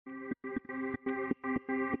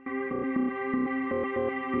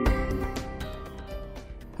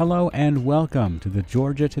Hello and welcome to the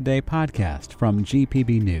Georgia Today podcast from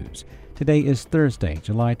GPB News. Today is Thursday,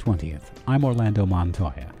 July 20th. I'm Orlando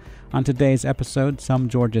Montoya. On today's episode, some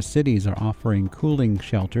Georgia cities are offering cooling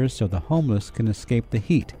shelters so the homeless can escape the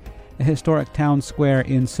heat. A historic town square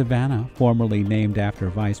in Savannah, formerly named after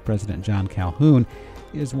Vice President John Calhoun,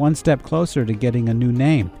 is one step closer to getting a new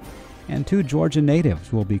name. And two Georgia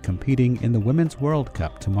natives will be competing in the Women's World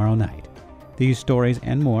Cup tomorrow night. These stories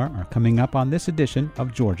and more are coming up on this edition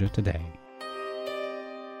of Georgia Today.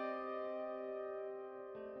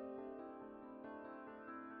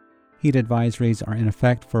 Heat advisories are in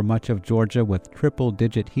effect for much of Georgia, with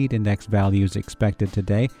triple-digit heat index values expected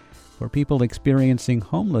today. For people experiencing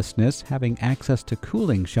homelessness, having access to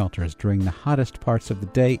cooling shelters during the hottest parts of the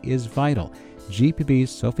day is vital.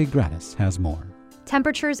 GPB's Sophie Gratis has more.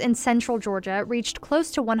 Temperatures in central Georgia reached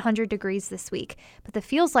close to 100 degrees this week, but the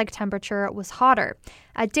feels-like temperature was hotter.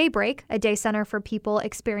 At Daybreak, a day center for people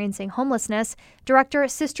experiencing homelessness, Director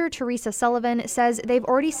Sister Teresa Sullivan says they've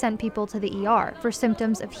already sent people to the ER for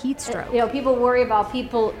symptoms of heat stroke. People worry about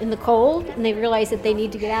people in the cold, and they realize that they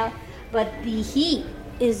need to get out, but the heat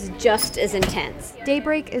is just as intense.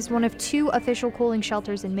 Daybreak is one of two official cooling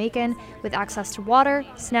shelters in Macon, with access to water,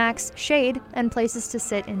 snacks, shade, and places to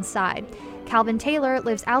sit inside. Calvin Taylor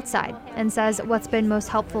lives outside and says what's been most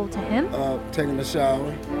helpful to him? Taking a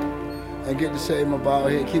shower and getting to shave my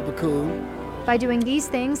bald head, keep it cool. By doing these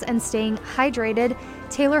things and staying hydrated,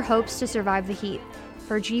 Taylor hopes to survive the heat.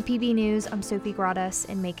 For GPB News, I'm Sophie Gratis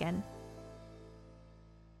in Macon.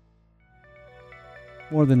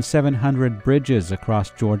 More than 700 bridges across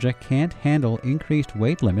Georgia can't handle increased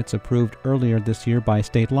weight limits approved earlier this year by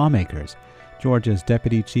state lawmakers. Georgia's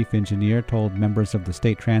deputy chief engineer told members of the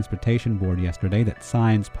State Transportation Board yesterday that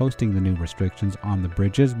signs posting the new restrictions on the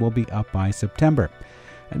bridges will be up by September.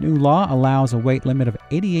 A new law allows a weight limit of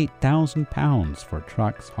 88,000 pounds for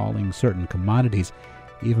trucks hauling certain commodities.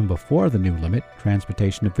 Even before the new limit,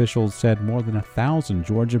 transportation officials said more than 1,000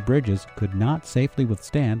 Georgia bridges could not safely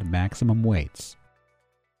withstand maximum weights.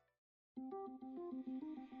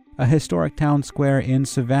 A historic town square in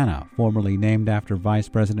Savannah, formerly named after Vice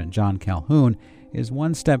President John Calhoun, is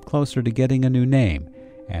one step closer to getting a new name.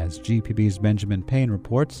 As GPB's Benjamin Payne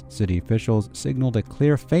reports, city officials signaled a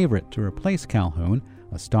clear favorite to replace Calhoun,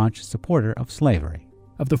 a staunch supporter of slavery.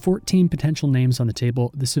 Of the 14 potential names on the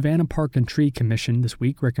table, the Savannah Park and Tree Commission this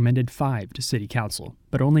week recommended 5 to City Council,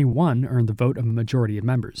 but only one earned the vote of a majority of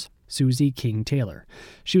members. Susie King Taylor.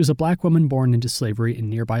 She was a black woman born into slavery in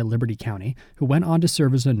nearby Liberty County who went on to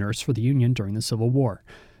serve as a nurse for the Union during the Civil War.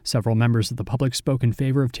 Several members of the public spoke in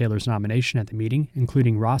favor of Taylor's nomination at the meeting,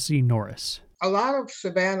 including Rossi Norris. A lot of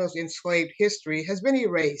Savannah's enslaved history has been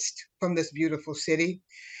erased from this beautiful city.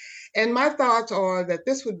 And my thoughts are that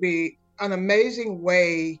this would be an amazing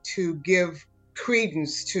way to give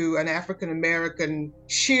credence to an African-American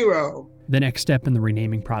hero. The next step in the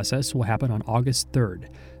renaming process will happen on August 3rd.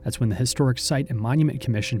 That's when the Historic Site and Monument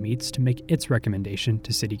Commission meets to make its recommendation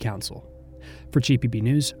to City Council. For GPB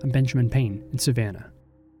News, I'm Benjamin Payne in Savannah.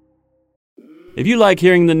 If you like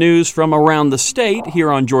hearing the news from around the state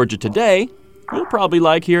here on Georgia Today, you'll probably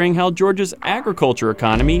like hearing how Georgia's agriculture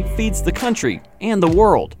economy feeds the country and the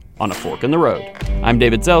world on A Fork in the Road. I'm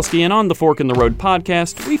David Zelski, and on the Fork in the Road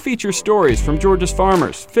podcast, we feature stories from Georgia's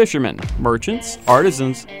farmers, fishermen, merchants,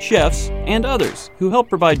 artisans, chefs, and others who help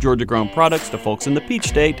provide Georgia-grown products to folks in the Peach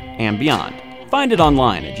State and beyond. Find it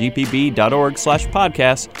online at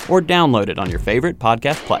gpb.org/podcast or download it on your favorite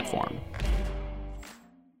podcast platform.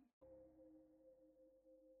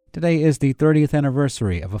 Today is the 30th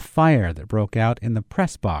anniversary of a fire that broke out in the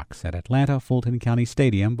press box at Atlanta Fulton County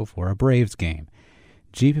Stadium before a Braves game.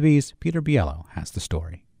 GPB's Peter Biello has the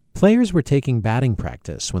story. Players were taking batting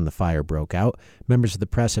practice when the fire broke out. Members of the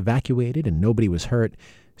press evacuated and nobody was hurt.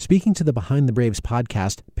 Speaking to the Behind the Braves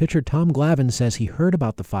podcast, pitcher Tom Glavine says he heard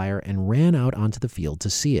about the fire and ran out onto the field to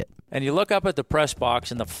see it. And you look up at the press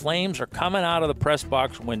box and the flames are coming out of the press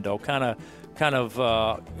box window, kind of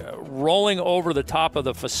rolling over the top of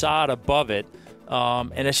the facade above it.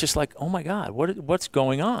 And it's just like, oh my God, what's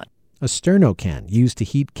going on? A sterno can used to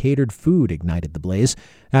heat catered food ignited the blaze.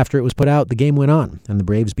 After it was put out, the game went on, and the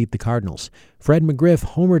Braves beat the Cardinals. Fred McGriff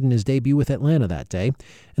homered in his debut with Atlanta that day,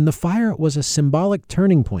 and the fire was a symbolic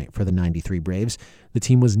turning point for the '93 Braves. The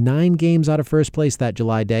team was 9 games out of first place that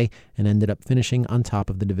July day and ended up finishing on top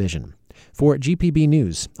of the division. For GPB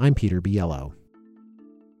News, I'm Peter Biello.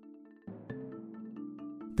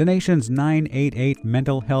 The nation's 988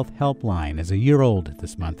 mental health helpline is a year old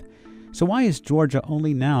this month. So why is Georgia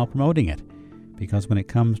only now promoting it? Because when it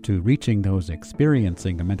comes to reaching those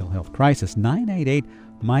experiencing a mental health crisis, 988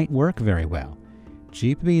 might work very well.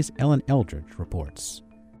 GPB's Ellen Eldridge reports.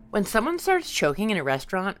 When someone starts choking in a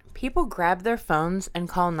restaurant, people grab their phones and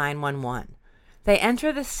call 911. They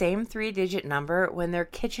enter the same 3-digit number when their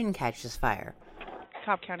kitchen catches fire.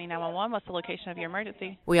 Cobb County 911, what's the location of your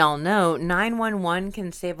emergency? We all know 911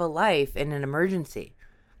 can save a life in an emergency.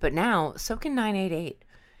 But now, so can 988.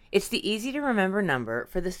 It's the easy-to-remember number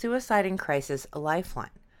for the Suicide and Crisis Lifeline.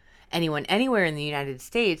 Anyone anywhere in the United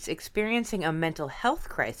States experiencing a mental health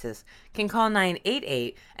crisis can call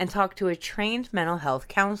 988 and talk to a trained mental health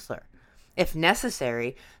counselor. If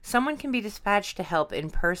necessary, someone can be dispatched to help in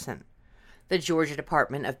person. The Georgia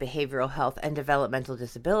Department of Behavioral Health and Developmental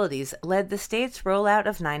Disabilities led the state's rollout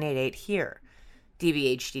of 988 here.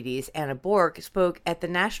 DBHDD's Anna Bork spoke at the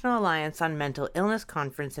National Alliance on Mental Illness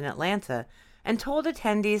Conference in Atlanta and told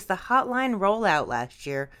attendees the hotline rollout last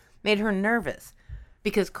year made her nervous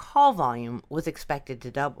because call volume was expected to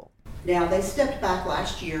double. Now, they stepped back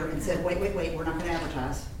last year and said, wait, we're not going to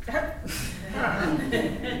advertise.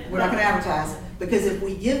 We're not going to advertise because if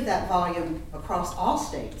we give that volume across all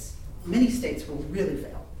states, many states will really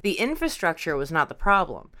fail. The infrastructure was not the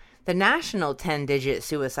problem. The national 10-digit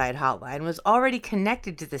suicide hotline was already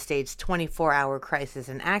connected to the state's 24-hour crisis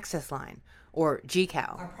and access line, or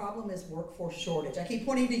GCAL. Our problem is workforce shortage. I keep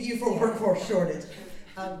pointing to you for workforce shortage.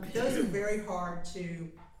 Those are very hard to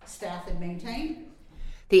staff and maintain.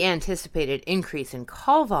 The anticipated increase in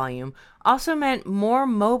call volume also meant more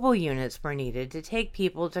mobile units were needed to take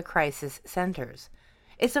people to crisis centers.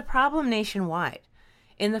 It's a problem nationwide.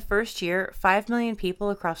 In the first year, 5 million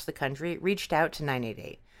people across the country reached out to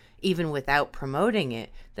 988. Even without promoting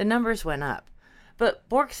it, the numbers went up. But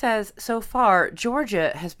Bork says so far,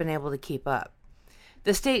 Georgia has been able to keep up.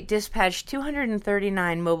 The state dispatched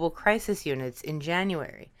 239 mobile crisis units in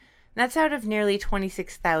January. That's out of nearly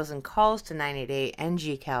 26,000 calls to 988 and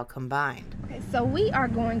GCAL combined. Okay, so we are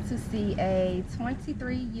going to see a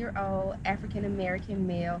 23-year-old African-American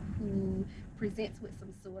male who presents with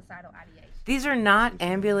some suicidal ideation. These are not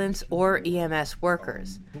ambulance or EMS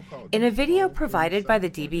workers. In a video provided by the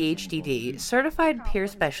DBHDD, certified peer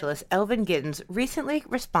specialist Elvin Giddens recently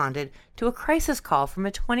responded to a crisis call from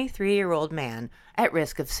a 23-year-old man at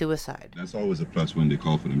risk of suicide. That's always a plus when they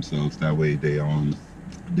call for themselves. That way they're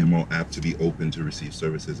more apt to be open to receive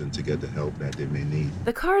services and to get the help that they may need.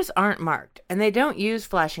 The cars aren't marked, and they don't use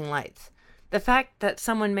flashing lights. The fact that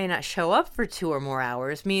someone may not show up for 2 or more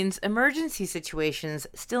hours means emergency situations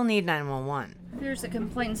still need 911. Here's the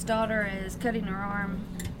complainant's daughter is cutting her arm.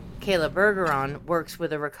 Kayla Bergeron works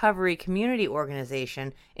with a recovery community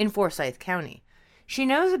organization in Forsyth County. She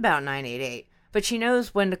knows about 988, but she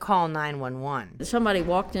knows when to call 911. Somebody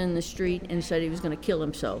walked in the street and said he was going to kill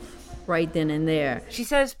himself right then and there. She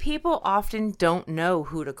says people often don't know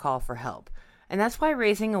who to call for help. And that's why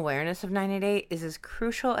raising awareness of 988 is as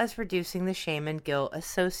crucial as reducing the shame and guilt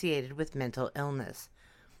associated with mental illness.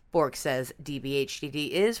 Bork says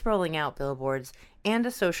DBHDD is rolling out billboards and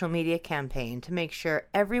a social media campaign to make sure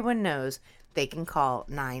everyone knows they can call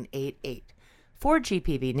 988. For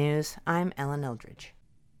GPB News, I'm Ellen Eldridge.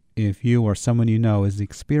 If you or someone you know is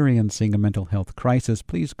experiencing a mental health crisis,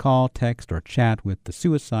 please call, text, or chat with the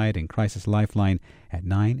Suicide and Crisis Lifeline at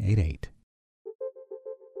 988.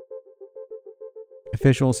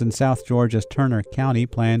 Officials in South Georgia's Turner County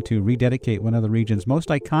plan to rededicate one of the region's most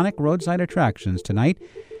iconic roadside attractions tonight.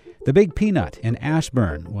 The Big Peanut in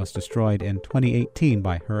Ashburn was destroyed in 2018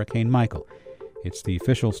 by Hurricane Michael. It's the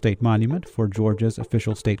official state monument for Georgia's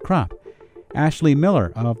official state crop. Ashley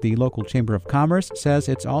Miller of the local Chamber of Commerce says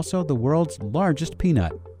it's also the world's largest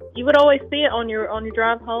peanut. You would always see it on your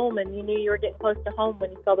drive home, and you knew you were getting close to home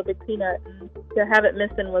when you saw the Big Peanut. And to have it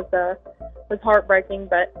missing was heartbreaking,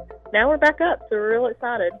 but now we're back up, so we're real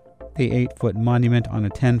excited. The 8-foot monument on a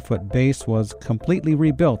 10-foot base was completely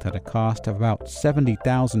rebuilt at a cost of about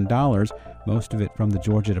 $70,000, most of it from the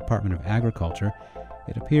Georgia Department of Agriculture.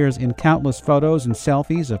 It appears in countless photos and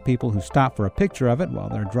selfies of people who stop for a picture of it while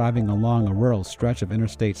they're driving along a rural stretch of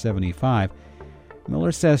Interstate 75.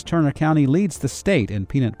 Miller says Turner County leads the state in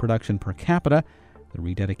peanut production per capita. The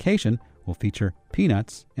rededication will feature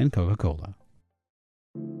peanuts and Coca-Cola.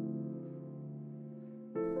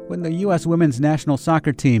 When the U.S. women's national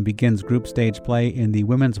soccer team begins group stage play in the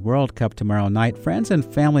Women's World Cup tomorrow night, friends and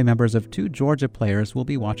family members of 2 Georgia players will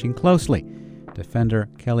be watching closely. Defender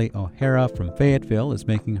Kelly O'Hara from Fayetteville is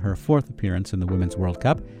making her 4th appearance in the Women's World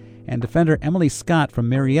Cup, and defender Emily Scott from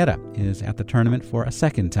Marietta is at the tournament for a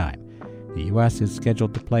 2nd time. The U.S. is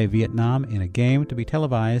scheduled to play Vietnam in a game to be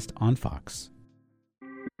televised on Fox.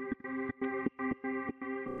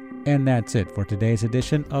 And that's it for today's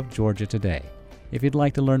edition of Georgia Today. If you'd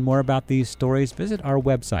like to learn more about these stories, visit our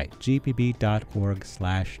website, gpb.org/news.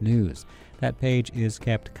 That page is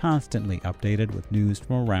kept constantly updated with news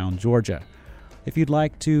from around Georgia. If you'd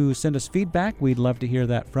like to send us feedback, we'd love to hear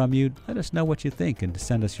that from you. Let us know what you think and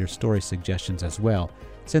send us your story suggestions as well.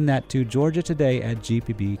 Send that to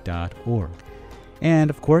georgiatoday@gpb.org. And,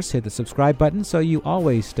 of course, hit the subscribe button so you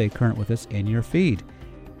always stay current with us in your feed.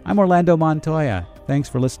 I'm Orlando Montoya. Thanks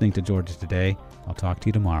for listening to Georgia Today. I'll talk to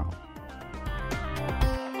you tomorrow.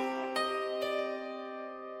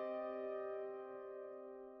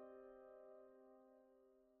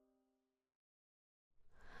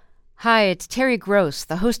 Hi, it's Terry Gross,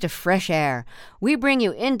 the host of Fresh Air. We bring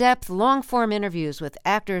you in-depth, long-form interviews with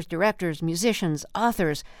actors, directors, musicians,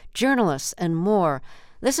 authors, journalists, and more.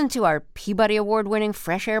 Listen to our Peabody Award-winning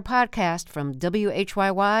Fresh Air podcast from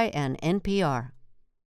WHYY and NPR.